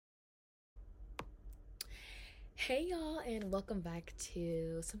Hey y'all, and welcome back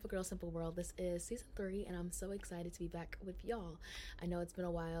to Simple Girl, Simple World. This is season 3, and I'm so excited to be back with y'all. I know it's been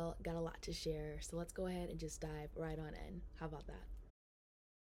a while, got a lot to share, so let's go ahead and just dive right on in. How about that?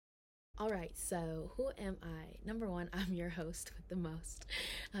 All right, so who am I? Number one, I'm your host with the most.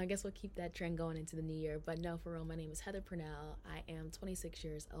 I guess we'll keep that trend going into the new year. But no, for real, my name is Heather Purnell. I am 26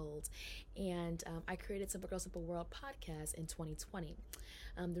 years old, and I created Simple Girl, Simple World podcast in 2020.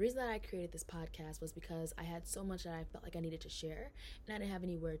 The reason that I created this podcast was because I had so much that I felt like I needed to share, and I didn't have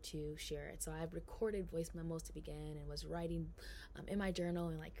anywhere to share it. So I recorded voice memos to begin and was writing in my journal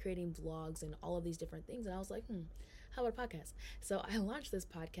and like creating vlogs and all of these different things. And I was like, how about a podcast? So I launched this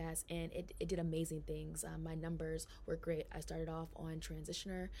podcast and it did amazing things. My numbers were great. I started off on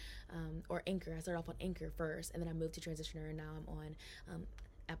Transitioner or Anchor. I started off on Anchor first, and then I moved to Transitioner, and now I'm on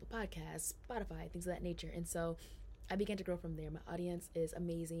Apple Podcasts, Spotify, things of that nature. And so I began to grow from there. My audience is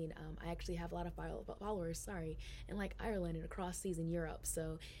amazing. I actually have a lot of followers, in like Ireland and across seas in Europe.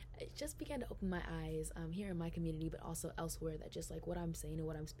 So it just began to open my eyes here in my community, but also elsewhere, that just like what I'm saying and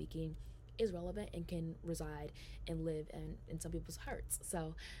what I'm speaking is relevant and can reside and live in some people's hearts. So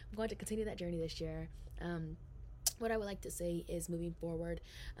I'm going to continue that journey this year. What I would like to say is, moving forward,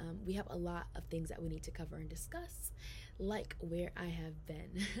 we have a lot of things that we need to cover and discuss, like where I have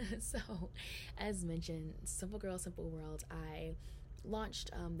been. So, as mentioned, Simple Girl, Simple World, I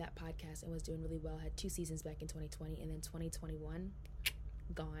launched that podcast and was doing really well. I had 2 seasons back in 2020, and then 2021,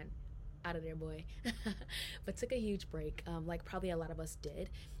 gone out of there, boy. But took a huge break, like probably a lot of us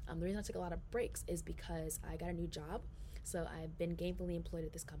did. The reason I took a lot of breaks is because I got a new job. So I've been gainfully employed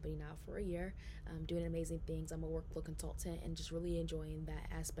at this company now for a year, doing amazing things. I'm a workflow consultant and just really enjoying that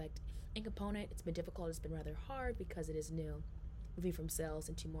aspect and component. It's been difficult. It's been rather hard because it is new. Moving from sales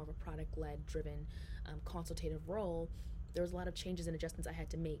into more of a product-led driven consultative role, there was a lot of changes and adjustments I had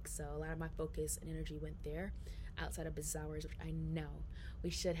to make. So a lot of my focus and energy went there outside of business hours, which I know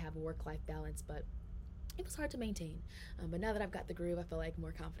we should have a work-life balance, but it was hard to maintain. But now that I've got the groove, I feel like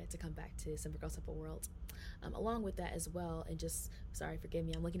more confident to come back to Simple Girl, Simple World. Along with that as well, and just, sorry, forgive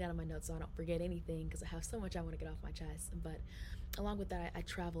me, I'm looking down at my notes so I don't forget anything because I have so much I want to get off my chest. But along with that, I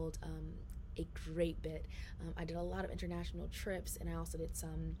traveled a great bit. I did a lot of international trips, and I also did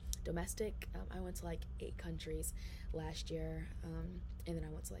some domestic. I went to like 8 countries last year, and then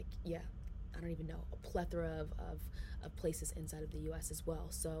I went to I don't even know, a plethora of places inside of the US as well.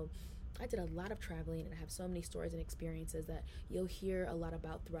 So I did a lot of traveling, and I have so many stories and experiences that you'll hear a lot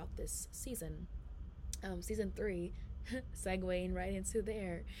about throughout this season. Season 3, segueing right into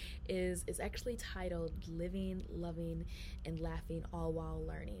there, is actually titled Living, Loving, and Laughing All While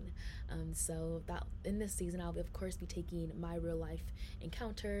Learning. So that in this season, I'll of course be taking my real life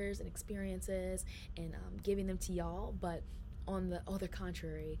encounters and experiences and giving them to y'all, but on the other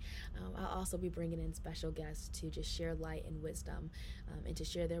contrary, I'll also be bringing in special guests to just share light and wisdom, and to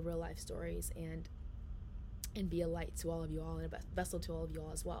share their real life stories and be a light to all of you all, and a vessel to all of you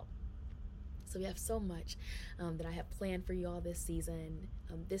all as well. So we have so much that I have planned for you all this season.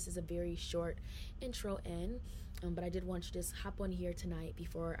 This is a very short intro but I did want to just hop on here tonight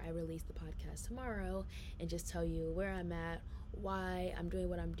before I release the podcast tomorrow and just tell you where I'm at, why I'm doing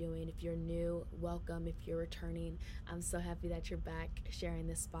what I'm doing. If you're new, welcome. If you're returning, I'm so happy that you're back sharing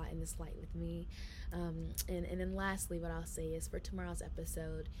this spot and this light with me. And then lastly, what I'll say is, for tomorrow's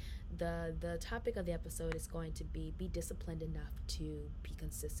episode, the topic of the episode is going to be disciplined enough to be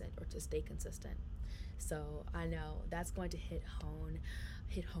consistent, or to stay consistent. So I know that's going to hit home.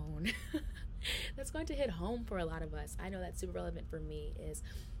 That's going to hit home for a lot of us. I know that's super relevant for me, is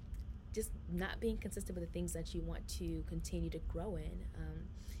just not being consistent with the things that you want to continue to grow in.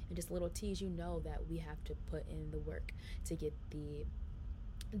 And just little T's, that we have to put in the work to get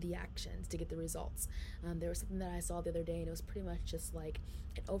the actions, to get the results. There was something that I saw the other day, and it was pretty much just like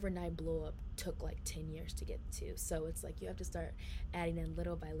an overnight blow up took like 10 years to get to. So it's like you have to start adding in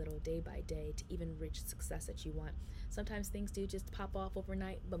little by little, day by day, to even reach success that you want. Sometimes things do just pop off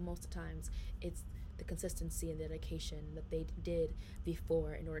overnight, but most of the times it's the consistency and the dedication that they did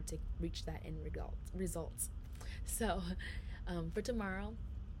before in order to reach that end results. So for tomorrow,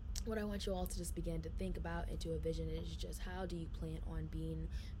 what I want you all to just begin to think about into a vision is just, how do you plan on being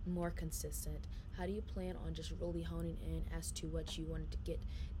more consistent? How do you plan on just really honing in as to what you wanted to get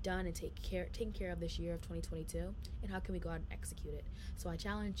done and taking care of this year of 2022? And how can we go out and execute it? So I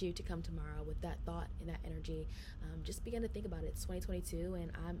challenge you to come tomorrow with that thought and that energy. Just begin to think about it. It's 2022,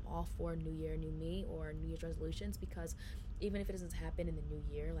 and I'm all for New Year, New Me, or New Year's resolutions, because even if it doesn't happen in the new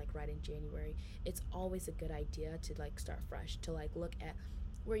year, like right in January, it's always a good idea to like start fresh, to like look at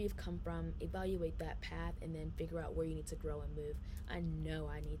where you've come from, evaluate that path, and then figure out where you need to grow and move. I know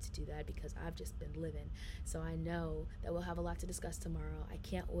I need to do that because I've just been living. So I know that we'll have a lot to discuss tomorrow. I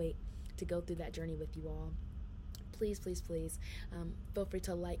can't wait to go through that journey with you all. Please, please, please feel free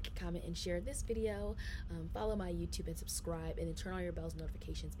to like, comment, and share this video. Follow my YouTube and subscribe, and then turn on your bells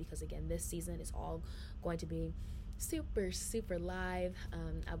notifications, because again, this season is all going to be super live.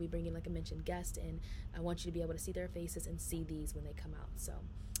 I'll be bringing, like I mentioned, guests, and I want you to be able to see their faces and see these when they come out. So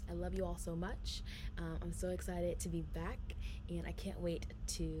I love you all so much. I'm so excited to be back, and I can't wait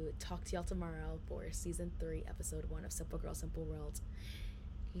to talk to y'all tomorrow for season 3, episode 1 of Simple Girl, Simple World.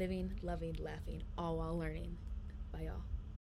 Living, loving, laughing, all while learning. Bye, y'all.